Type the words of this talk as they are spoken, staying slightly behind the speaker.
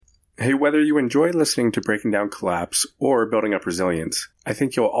Hey, whether you enjoy listening to Breaking Down Collapse or Building Up Resilience, I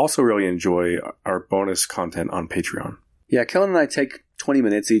think you'll also really enjoy our bonus content on Patreon. Yeah, Kellen and I take 20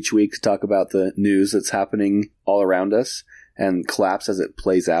 minutes each week to talk about the news that's happening all around us and Collapse as it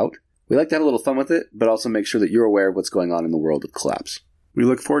plays out. We like to have a little fun with it, but also make sure that you're aware of what's going on in the world of Collapse. We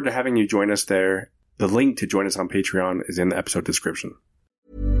look forward to having you join us there. The link to join us on Patreon is in the episode description.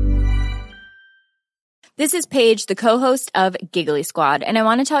 This is Paige, the co-host of Giggly Squad, and I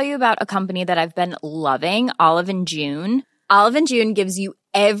want to tell you about a company that I've been loving, Olive & June. Olive & June gives you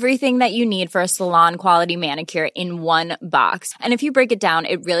everything that you need for a salon-quality manicure in one box. And if you break it down,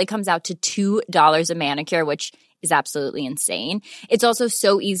 it really comes out to $2 a manicure, which is absolutely insane. It's also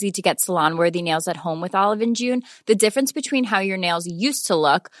so easy to get salon-worthy nails at home with Olive & June. The difference between how your nails used to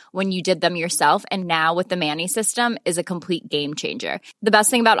look when you did them yourself and now with the Mani system is a complete game changer. The best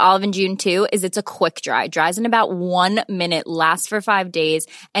thing about Olive & June, too, is it's a quick dry. Dries in about 1 minute, lasts for 5 days,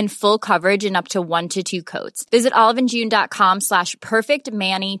 and full coverage in up to 1 to 2 coats. Visit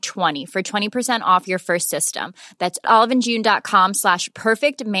oliveandjune.com/perfectmani20 for 20% off your first system. That's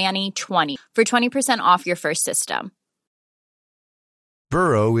oliveandjune.com/perfectmani20 for 20% off your first system.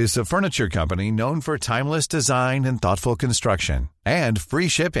 Burrow is a furniture company known for timeless design and thoughtful construction and free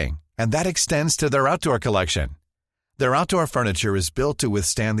shipping, and that extends to their outdoor collection. Their outdoor furniture is built to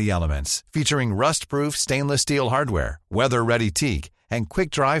withstand the elements, featuring rust-proof stainless steel hardware, weather-ready teak, and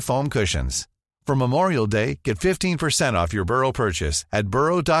quick-dry foam cushions. For Memorial Day, get 15% off your Burrow purchase at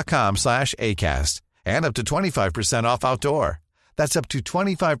burrow.com/acast and up to 25% off outdoor. That's up to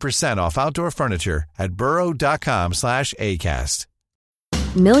 25% off outdoor furniture at burrow.com/acast.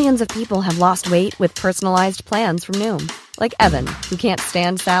 Millions of people have lost weight with personalized plans from Noom. Like Evan, who can't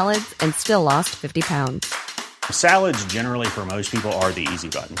stand salads and still lost 50 pounds. Salads generally for most people are the easy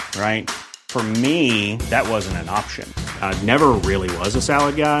button, right? For me, that wasn't an option. I never really was a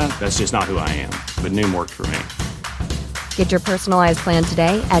salad guy. That's just not who I am. But Noom worked for me. Get your personalized plan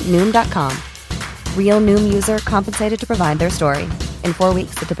today at Noom.com. Real Noom user compensated to provide their story. In 4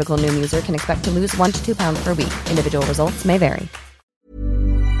 weeks, the typical Noom user can expect to lose 1 to 2 pounds per week. Individual results may vary.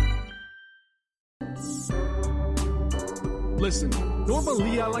 Listen,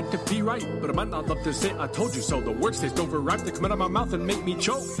 normally I like to be right, but I might not love to say I told you so. The words taste overripe, they come out of my mouth and make me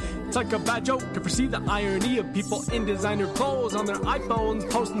choke. It's like a bad joke to foresee the irony of people in designer clothes on their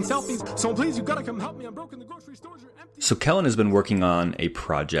iPhones posting selfies. So please, you gotta come help me. I'm broke and the grocery stores are empty. So Kellen has been working on a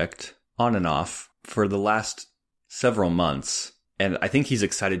project on and off for the last several months, and I think he's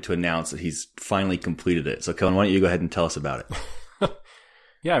excited to announce that he's finally completed it. So Kellen, why don't you go ahead and tell us about it?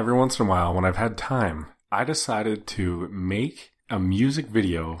 Yeah, every once in a while when I've had time, I decided to make a music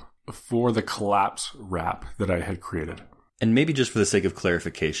video for the Collapse rap that I had created. And maybe just for the sake of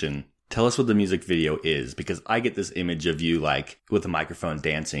clarification, tell us what the music video is, because I get this image of you like with a microphone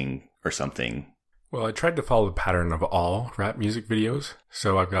dancing or something. Well, I tried to follow the pattern of all rap music videos.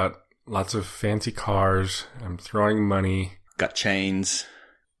 So I've got lots of fancy cars. I'm throwing money. Got chains.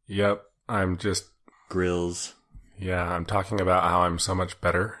 Yep. I'm just... Grills. Yeah, I'm talking about how I'm so much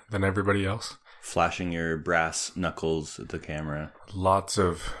better than everybody else. Flashing your brass knuckles at the camera. Lots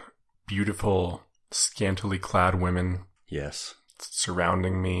of beautiful, scantily clad women. Yes.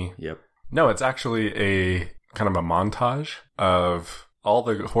 Surrounding me. Yep. No, it's actually a kind of a montage of all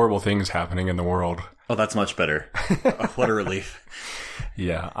the horrible things happening in the world. Oh, that's much better. What a relief.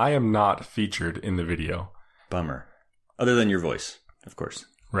 Yeah, I am not featured in the video. Bummer. Other than your voice, of course.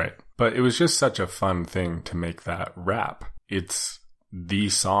 Right. But it was just such a fun thing to make that rap. It's the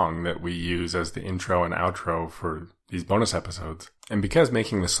song that we use as the intro and outro for these bonus episodes. And because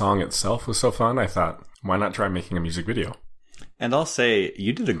making the song itself was so fun, I thought, why not try making a music video? And I'll say,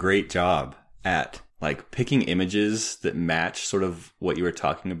 you did a great job at like picking images that match sort of what you were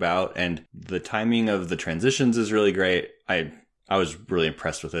talking about. And the timing of the transitions is really great. I was really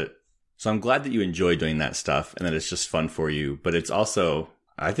impressed with it. So I'm glad that you enjoy doing that stuff and that it's just fun for you. But it's also,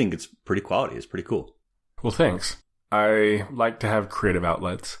 I think it's pretty quality. It's pretty cool. Well, thanks. I like to have creative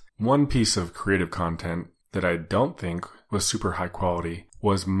outlets. One piece of creative content that I don't think was super high quality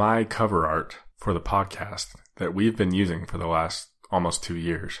was my cover art for the podcast that we've been using for the last almost 2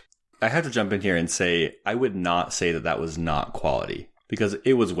 years. I have to jump in here and say, I would not say that that was not quality because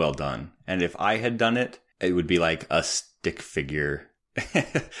it was well done. And if I had done it, it would be like a stick figure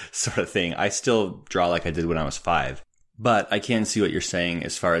sort of thing. I still draw like I did when I was 5. But I can see what you're saying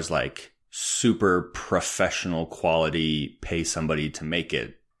as far as like super professional quality, pay somebody to make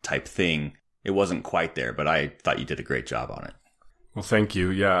it type thing. It wasn't quite there, but I thought you did a great job on it. Well, thank you.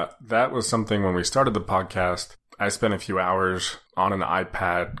 Yeah, that was something when we started the podcast. I spent a few hours on an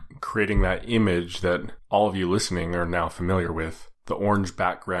iPad creating that image that all of you listening are now familiar with. the orange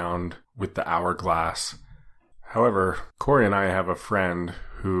background with the hourglass. However, Corey and I have a friend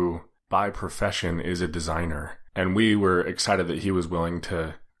who by profession is a designer, and we were excited that he was willing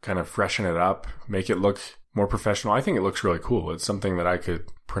to kind of freshen it up, make it look more professional. I think it looks really cool. It's something that I could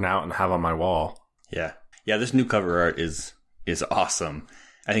print out and have on my wall. Yeah. Yeah, this new cover art is awesome.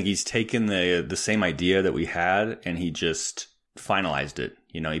 I think he's taken the same idea that we had and he just finalized it.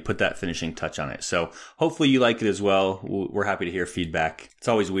 You know, he put that finishing touch on it. So hopefully you like it as well. We're happy to hear feedback. It's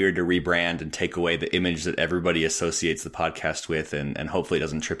always weird to rebrand and take away the image that everybody associates the podcast with, and hopefully it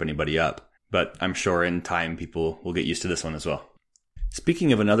doesn't trip anybody up. But I'm sure in time people will get used to this one as well.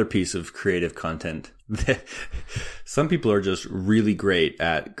 Speaking of another piece of creative content, some people are just really great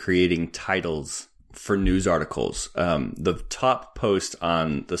at creating titles for news articles. The top post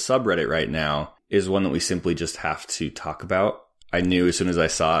on the subreddit right now is one that we simply just have to talk about. I knew as soon as I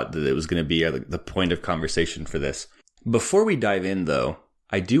saw it that it was going to be the point of conversation for this. Before we dive in, though,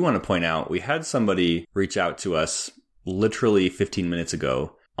 I do want to point out we had somebody reach out to us literally 15 minutes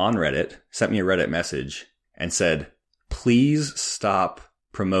ago on Reddit, sent me a Reddit message and said, please stop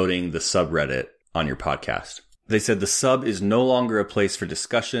promoting the subreddit on your podcast. They said the sub is no longer a place for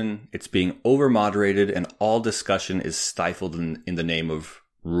discussion. It's being over-moderated and all discussion is stifled in the name of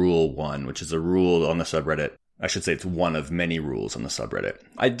Rule 1, which is a rule on the subreddit. I should say it's one of many rules on the subreddit.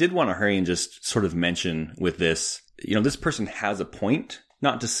 I did want to hurry and just sort of mention with this, you know, this person has a point.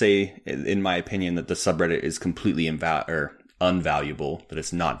 Not to say, in my opinion, that the subreddit is completely unvaluable, that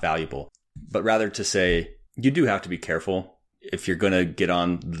it's not valuable, but rather to say you do have to be careful if you're going to get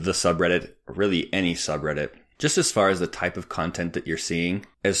on the subreddit, or really any subreddit, just as far as the type of content that you're seeing,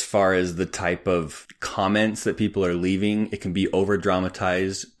 as far as the type of comments that people are leaving. It can be over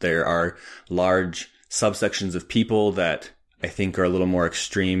dramatized. There are large subsections of people that I think are a little more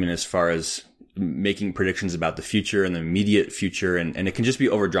extreme in as far as making predictions about the future and the immediate future. And it can just be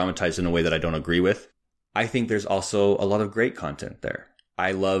over dramatized in a way that I don't agree with. I think there's also a lot of great content there.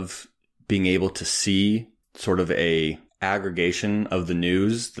 I love being able to see sort of a aggregation of the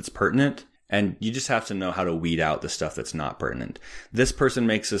news that's pertinent. And you just have to know how to weed out the stuff that's not pertinent. This person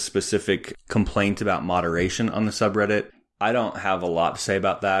makes a specific complaint about moderation on the subreddit. I don't have a lot to say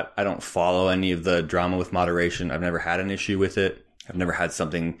about that. I don't follow any of the drama with moderation. I've never had an issue with it. I've never had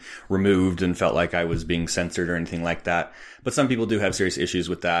something removed and felt like I was being censored or anything like that. But some people do have serious issues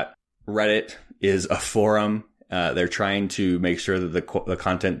with that. Reddit is a forum. They're trying to make sure that the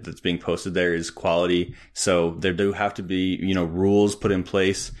content that's being posted there is quality. So there do have to be, you know, rules put in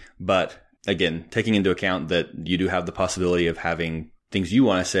place. But again, taking into account that you do have the possibility of having things you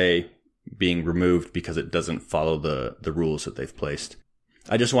want to say being removed because it doesn't follow the rules that they've placed.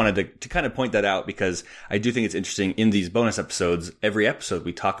 I just wanted to kind of point that out because I do think it's interesting. In these bonus episodes, every episode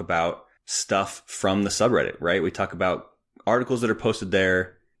we talk about stuff from the subreddit, right? We talk about articles that are posted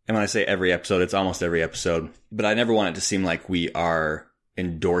there. And when I say every episode, it's almost every episode. But I never want it to seem like we are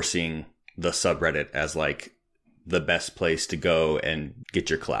endorsing the subreddit as like the best place to go and get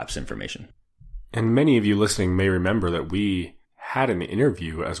your collapse information. And many of you listening may remember that we had an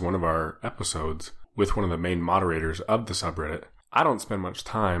interview as one of our episodes with one of the main moderators of the subreddit. I don't spend much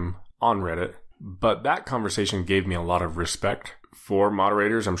time on Reddit, but that conversation gave me a lot of respect for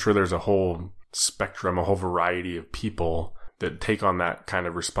moderators. I'm sure there's a whole spectrum, a whole variety of people that take on that kind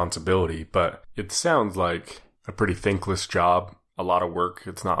of responsibility, but it sounds like a pretty thankless job, a lot of work.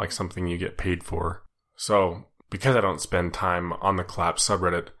 It's not like something you get paid for. So because I don't spend time on the Collapse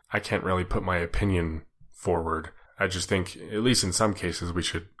subreddit, I can't really put my opinion forward. I just think, at least in some cases, we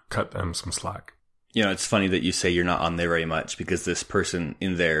should cut them some slack. You know, it's funny that you say you're not on there very much because this person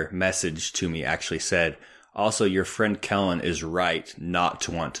in their message to me actually said, also, your friend Kellen is right not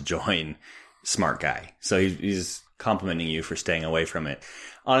to want to join. Smart guy. So he's complimenting you for staying away from it.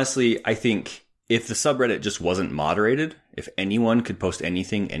 Honestly, I think if the subreddit just wasn't moderated, if anyone could post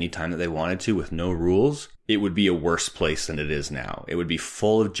anything anytime that they wanted to with no rules, it would be a worse place than it is now. It would be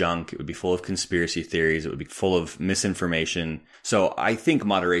full of junk. It would be full of conspiracy theories. It would be full of misinformation. So I think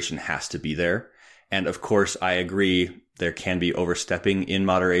moderation has to be there. And of course, I agree there can be overstepping in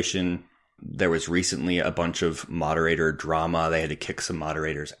moderation. There was recently a bunch of moderator drama. They had to kick some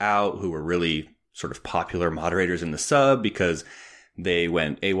moderators out who were really sort of popular moderators in the sub because they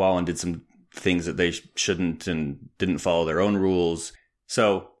went AWOL and did some things that they shouldn't and didn't follow their own rules.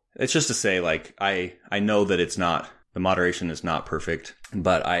 So it's just to say, like, I know that the moderation is not perfect,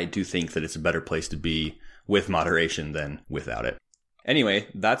 but I do think that it's a better place to be with moderation than without it. Anyway,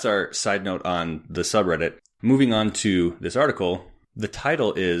 that's our side note on the subreddit. Moving on to this article, the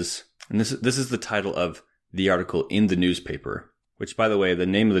title is, and this is the title of the article in the newspaper, which, by the way, the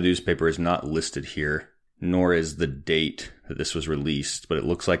name of the newspaper is not listed here. nor is the date that this was released, but it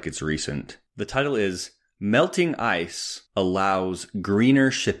looks like it's recent. The title is Melting Ice Allows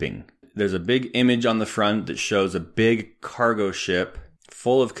Greener Shipping. There's a big image on the front that shows a big cargo ship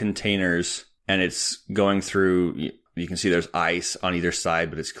full of containers, and it's going through. You can see there's ice on either side,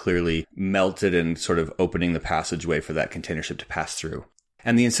 but it's clearly melted and sort of opening the passageway for that container ship to pass through.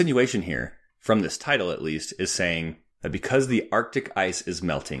 And the insinuation here, from this title at least, is saying that because the Arctic ice is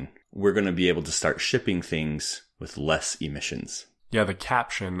melting, we're going to be able to start shipping things with less emissions. Yeah, the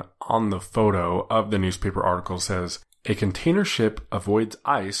caption on the photo of the newspaper article says, "A container ship avoids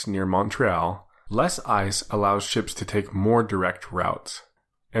ice near Montreal. Less ice allows ships to take more direct routes."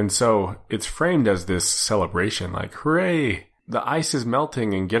 And so it's framed as this celebration, like, hooray, the ice is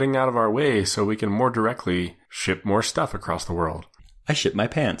melting and getting out of our way so we can more directly ship more stuff across the world. I ship my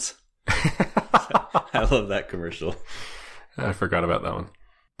pants. I love that commercial. I forgot about that one.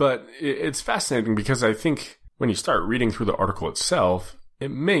 But it's fascinating because I think when you start reading through the article itself,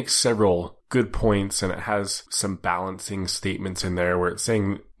 it makes several good points and it has some balancing statements in there where it's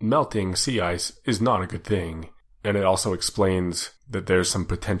saying melting sea ice is not a good thing. And it also explains that there's some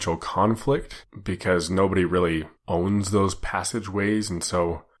potential conflict because nobody really owns those passageways. And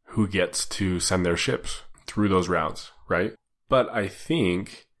so who gets to send their ships through those routes, right? But I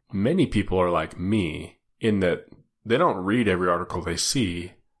think many people are like me in that they don't read every article they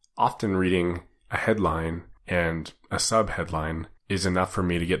see. Often reading a headline and a sub-headline is enough for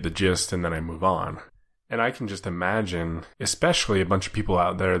me to get the gist and then I move on. And I can just imagine, especially a bunch of people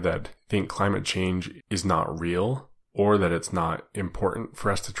out there that think climate change is not real or that it's not important for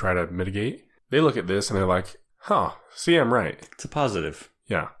us to try to mitigate. They look at this and they're like, huh, see, I'm right. It's a positive.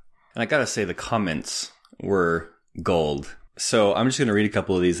 Yeah. And I gotta say, the comments were gold. So I'm just gonna read a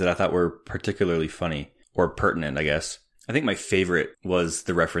couple of these that I thought were particularly funny or pertinent, I guess. I think my favorite was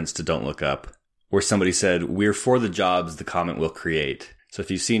the reference to Don't Look Up, where somebody said, "We're for the jobs the comment will create." So if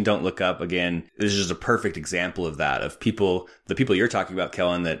you've seen Don't Look Up, again, this is just a perfect example of that, of people, the people you're talking about,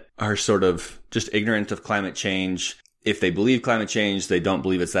 Kellen, that are sort of just ignorant of climate change. If they believe climate change, they don't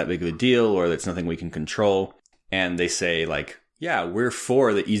believe it's that big of a deal or that it's nothing we can control. And they say, like, yeah, we're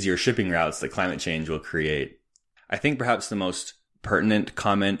for the easier shipping routes that climate change will create. I think perhaps the most pertinent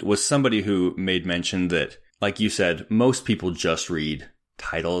comment was somebody who made mention that, like you said, most people just read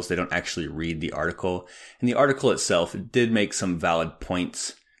titles. They don't actually read the article. And the article itself did make some valid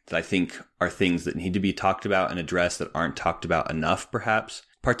points that I think are things that need to be talked about and addressed that aren't talked about enough, perhaps,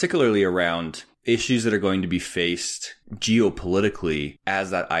 particularly around issues that are going to be faced geopolitically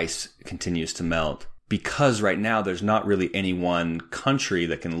as that ice continues to melt. Because right now there's not really any one country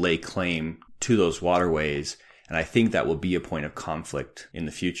that can lay claim to those waterways. And I think that will be a point of conflict in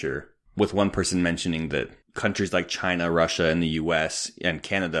the future, with one person mentioning that countries like China, Russia, and the US and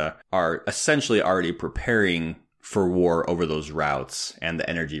Canada are essentially already preparing for war over those routes and the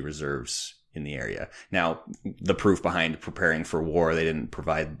energy reserves in the area. Now, the proof behind preparing for war, they didn't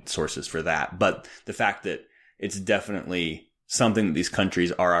provide sources for that. But the fact that it's definitely something that these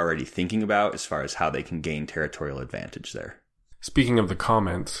countries are already thinking about as far as how they can gain territorial advantage there. Speaking of the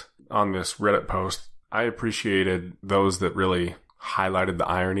comments on this Reddit post, I appreciated those that really highlighted the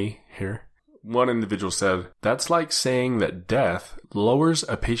irony here. One individual said, "That's like saying that death lowers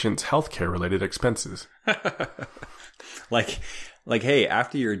a patient's healthcare related expenses." like, hey,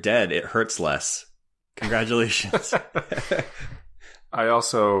 after you're dead, it hurts less. Congratulations. I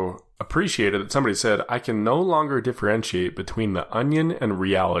also appreciated that somebody said, "I can no longer differentiate between the onion and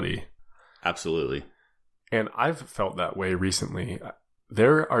reality." Absolutely. And I've felt that way recently.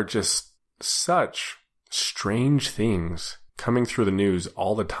 There are just such strange things coming through the news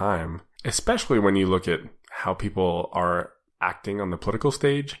all the time, especially when you look at how people are acting on the political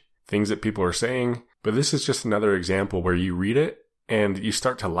stage, things that people are saying. But this is just another example where you read it and you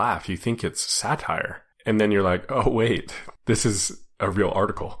start to laugh. You think it's satire. And then you're like, oh, wait, this is a real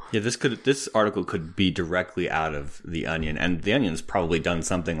article. Yeah, this article could be directly out of The Onion. And The Onion's probably done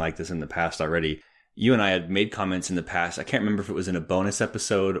something like this in the past already. You and I had made comments in the past. I can't remember if it was in a bonus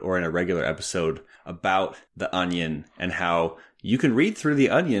episode or in a regular episode about The Onion and how you can read through The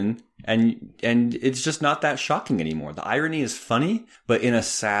Onion and it's just not that shocking anymore. The irony is funny, but in a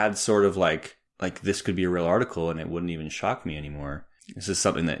sad sort of like this could be a real article and it wouldn't even shock me anymore. This is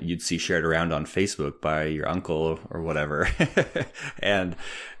something that you'd see shared around on Facebook by your uncle or whatever. And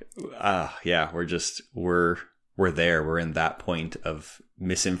yeah, we're there. We're in that point of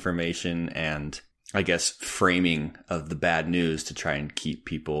misinformation and I guess framing of the bad news to try and keep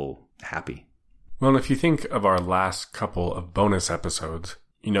people happy. Well, if you think of our last couple of bonus episodes,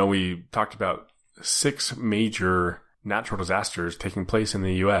 we talked about 6 major natural disasters taking place in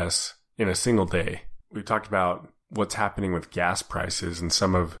the U.S. in a single day. We talked about what's happening with gas prices and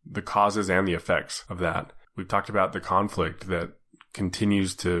some of the causes and the effects of that. We've talked about the conflict that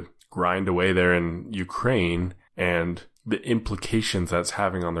continues to grind away there in Ukraine and the implications that's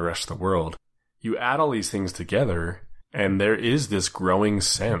having on the rest of the world. You add all these things together, and there is this growing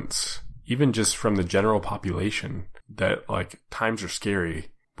sense, even just from the general population, that like times are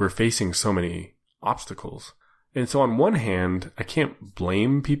scary. We're facing so many obstacles. And so on one hand, I can't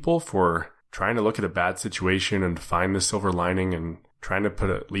blame people for trying to look at a bad situation and find the silver lining and trying to put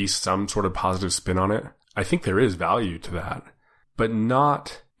at least some sort of positive spin on it. I think there is value to that, but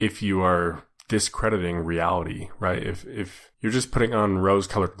not if you are discrediting reality, right? If you're just putting on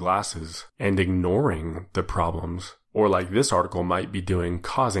rose-colored glasses and ignoring the problems, or like this article might be doing,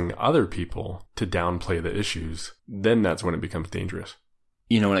 causing other people to downplay the issues, then that's when it becomes dangerous.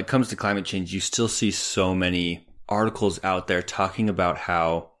 You know, when it comes to climate change, you still see so many articles out there talking about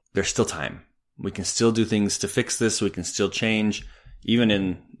how there's still time. We can still do things to fix this. We can still change. Even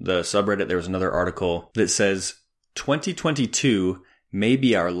in the subreddit, there was another article that says 2022 may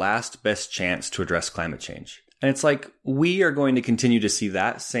be our last best chance to address climate change. And it's like, we are going to continue to see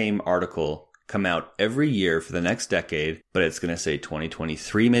that same article come out every year for the next decade, but it's going to say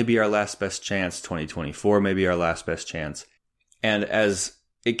 2023 may be our last best chance, 2024 may be our last best chance. And as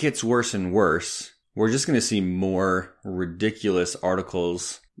it gets worse and worse, we're just going to see more ridiculous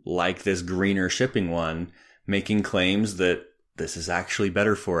articles like this greener shipping one making claims that this is actually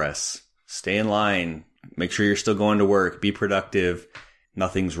better for us. Stay in line. Make sure you're still going to work. Be productive.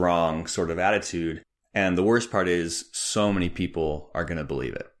 Nothing's wrong sort of attitude. And the worst part is so many people are going to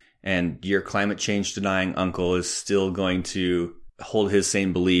believe it. And your climate change denying uncle is still going to hold his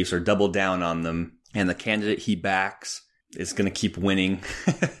same beliefs or double down on them. And the candidate he backs is going to keep winning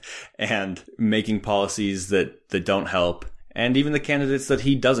and making policies that don't help. And even the candidates that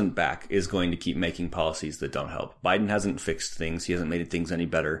he doesn't back is going to keep making policies that don't help. Biden hasn't fixed things. He hasn't made things any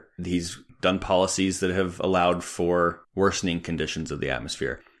better. He's done policies that have allowed for worsening conditions of the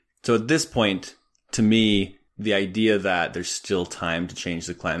atmosphere. So at this point, to me, the idea that there's still time to change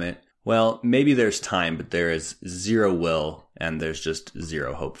the climate, well, maybe there's time, but there is zero will, and there's just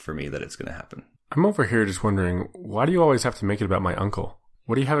zero hope for me that it's going to happen. I'm over here just wondering, why do you always have to make it about my uncle?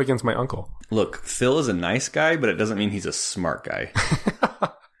 What do you have against my uncle? Look, Phil is a nice guy, but it doesn't mean he's a smart guy.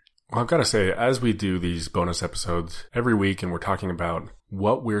 Well, I've got to say, as we do these bonus episodes every week and we're talking about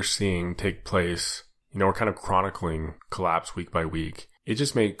what we're seeing take place, you know, we're kind of chronicling collapse week by week. It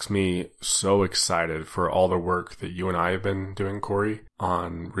just makes me so excited for all the work that you and I have been doing, Corey,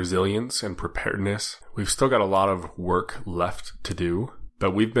 on resilience and preparedness. We've still got a lot of work left to do,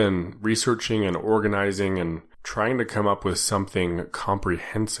 but we've been researching and organizing and trying to come up with something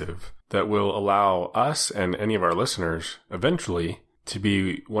comprehensive that will allow us and any of our listeners eventually to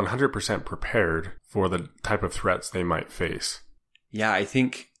be 100% prepared for the type of threats they might face. Yeah, I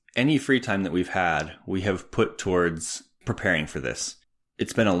think any free time that we've had, we have put towards preparing for this.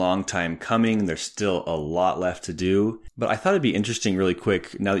 It's been a long time coming. There's still a lot left to do. But I thought it'd be interesting really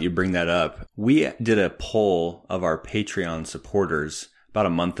quick, now that you bring that up. We did a poll of our Patreon supporters about a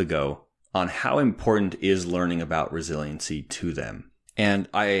month ago on how important is learning about resiliency to them. And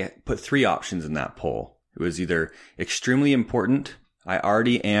I put 3 options in that poll. It was either extremely important, I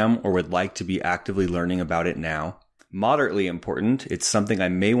already am or would like to be actively learning about it now. Moderately important, it's something I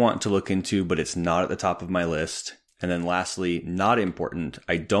may want to look into, but it's not at the top of my list. And then lastly, not important,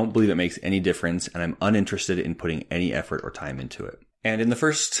 I don't believe it makes any difference and I'm uninterested in putting any effort or time into it. And in the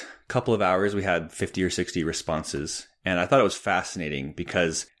first couple of hours, we had 50 or 60 responses. And I thought it was fascinating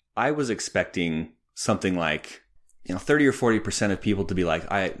because I was expecting something like, 30 or 40% of people to be like,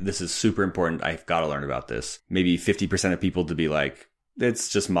 this is super important. I've got to learn about this. Maybe 50% of people to be like, it's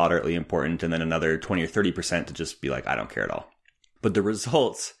just moderately important. And then another 20 or 30% to just be like, I don't care at all. But the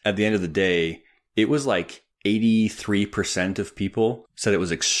results at the end of the day, it was like 83% of people said it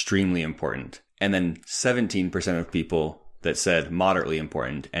was extremely important. And then 17% of people that said moderately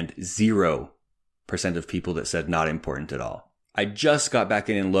important and 0% of people that said not important at all. I just got back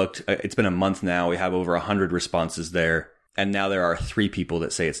in and looked. It's been a month now. We have over 100 responses there. And now there are 3 people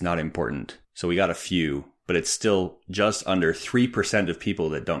that say it's not important. So we got a few, but it's still just under 3% of people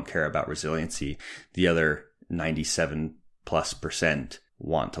that don't care about resiliency. The other 97+%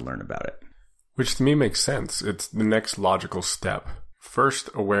 want to learn about it. Which to me makes sense. It's the next logical step. First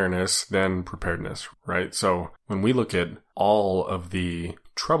awareness, then preparedness, right? So when we look at all of the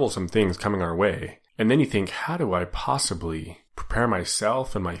troublesome things coming our way, and then you think, how do I possibly prepare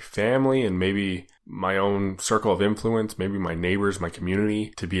myself and my family and maybe my own circle of influence, maybe my neighbors, my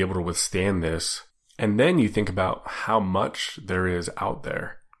community, to be able to withstand this? And then you think about how much there is out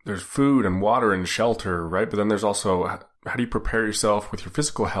there. there's food and water and shelter, right? But then there's also how do you prepare yourself with your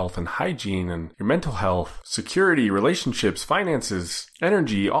physical health and hygiene and your mental health, security, relationships, finances,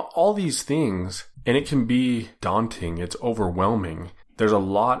 energy, all these things. And it can be daunting. It's overwhelming. There's a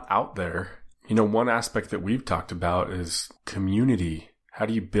lot out there. You know, one aspect that we've talked about is community. How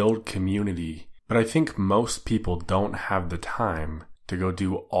do you build community? But I think most people don't have the time to go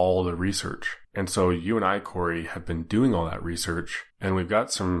do all the research. And so you and I, Corey, have been doing all that research, and we've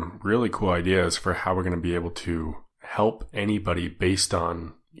got some really cool ideas for how we're going to be able to help anybody based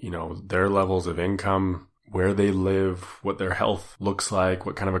on, you know, their levels of income, where they live, what their health looks like,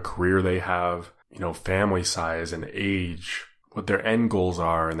 what kind of a career they have, you know, family size and age, what their end goals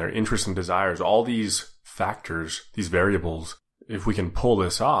are and their interests and desires, all these factors, these variables. If we can pull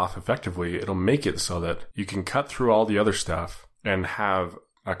this off effectively, it'll make it so that you can cut through all the other stuff and have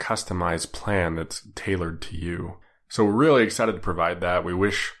a customized plan that's tailored to you. So we're really excited to provide that. We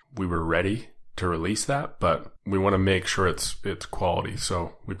wish we were ready to release that, but we want to make sure it's quality.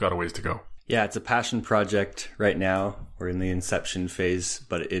 So we've got a ways to go. Yeah, it's a passion project right now. We're in the inception phase,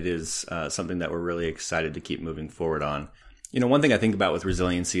 but it is something that we're really excited to keep moving forward on. You know, one thing I think about with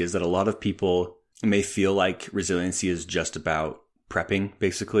resiliency is that a lot of people may feel like resiliency is just about prepping,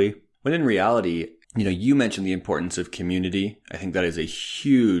 basically. When in reality, you know, you mentioned the importance of community. I think that is a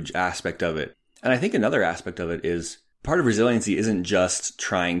huge aspect of it. And I think another aspect of it is part of resiliency isn't just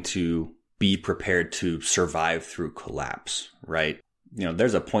trying to be prepared to survive through collapse, right? You know,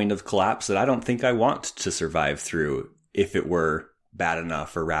 there's a point of collapse that I don't think I want to survive through if it were bad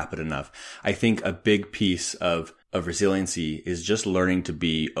enough or rapid enough. I think a big piece of resiliency is just learning to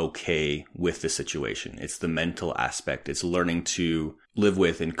be okay with the situation. It's the mental aspect. It's learning to live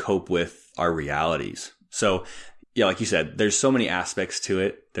with and cope with our realities. So, yeah, like you said, there's so many aspects to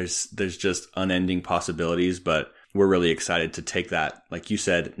it. There's just unending possibilities, but we're really excited to take that, like you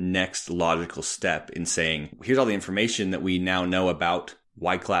said, next logical step in saying, here's all the information that we now know about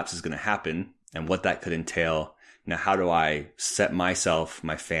why collapse is going to happen and what that could entail. Now, how do I set myself,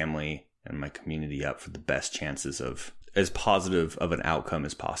 my family, and my community up for the best chances of as positive of an outcome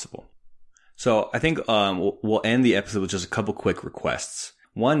as possible? So I think we'll end the episode with just a couple quick requests.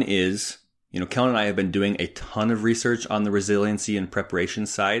 One is, you know, Kellen and I have been doing a ton of research on the resiliency and preparation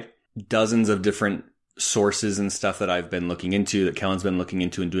side, dozens of different sources and stuff that I've been looking into, that Kellen's been looking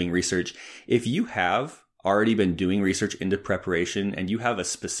into and doing research. If you have already been doing research into preparation and you have a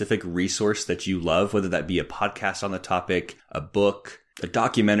specific resource that you love, whether that be a podcast on the topic, a book, a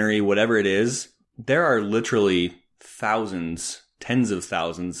documentary, whatever it is, there are literally thousands, tens of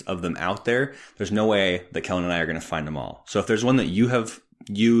thousands of them out there. There's no way that Kellen and I are going to find them all. So if there's one that you have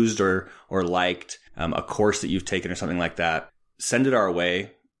used or liked, a course that you've taken or something like that, send it our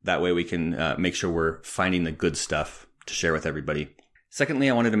way. That way we can make sure we're finding the good stuff to share with everybody. Secondly,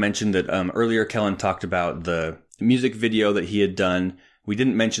 I wanted to mention that earlier Kellen talked about the music video that he had done. We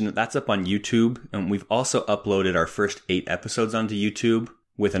didn't mention that that's up on YouTube. And we've also uploaded our first 8 episodes onto YouTube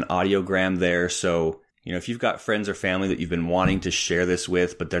with an audiogram there. So, you know, if you've got friends or family that you've been wanting to share this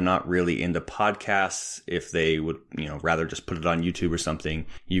with, but they're not really into podcasts, if they would, you know, rather just put it on YouTube or something,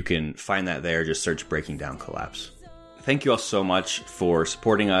 you can find that there. Just search Breaking Down Collapse. Thank you all so much for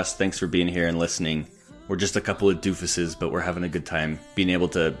supporting us. Thanks for being here and listening. We're just a couple of doofuses, but we're having a good time being able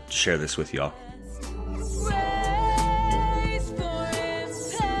to share this with y'all.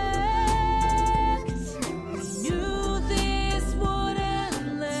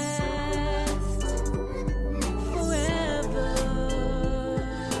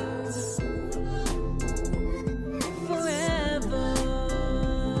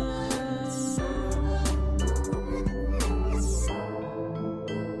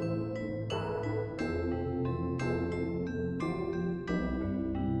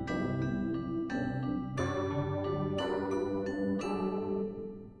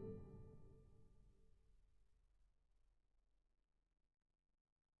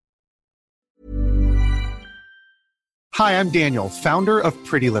 Hi, I'm Daniel, founder of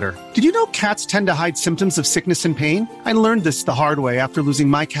Pretty Litter. Did you know cats tend to hide symptoms of sickness and pain? I learned this the hard way after losing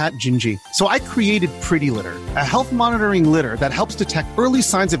my cat, Gingy. So I created Pretty Litter, a health monitoring litter that helps detect early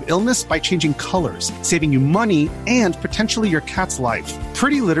signs of illness by changing colors, saving you money and potentially your cat's life.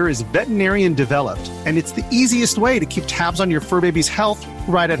 Pretty Litter is veterinarian developed, and it's the easiest way to keep tabs on your fur baby's health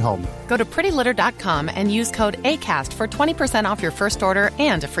right at home. Go to prettylitter.com and use code ACAST for 20% off your first order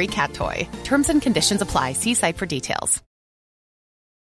and a free cat toy. Terms and conditions apply. See site for details.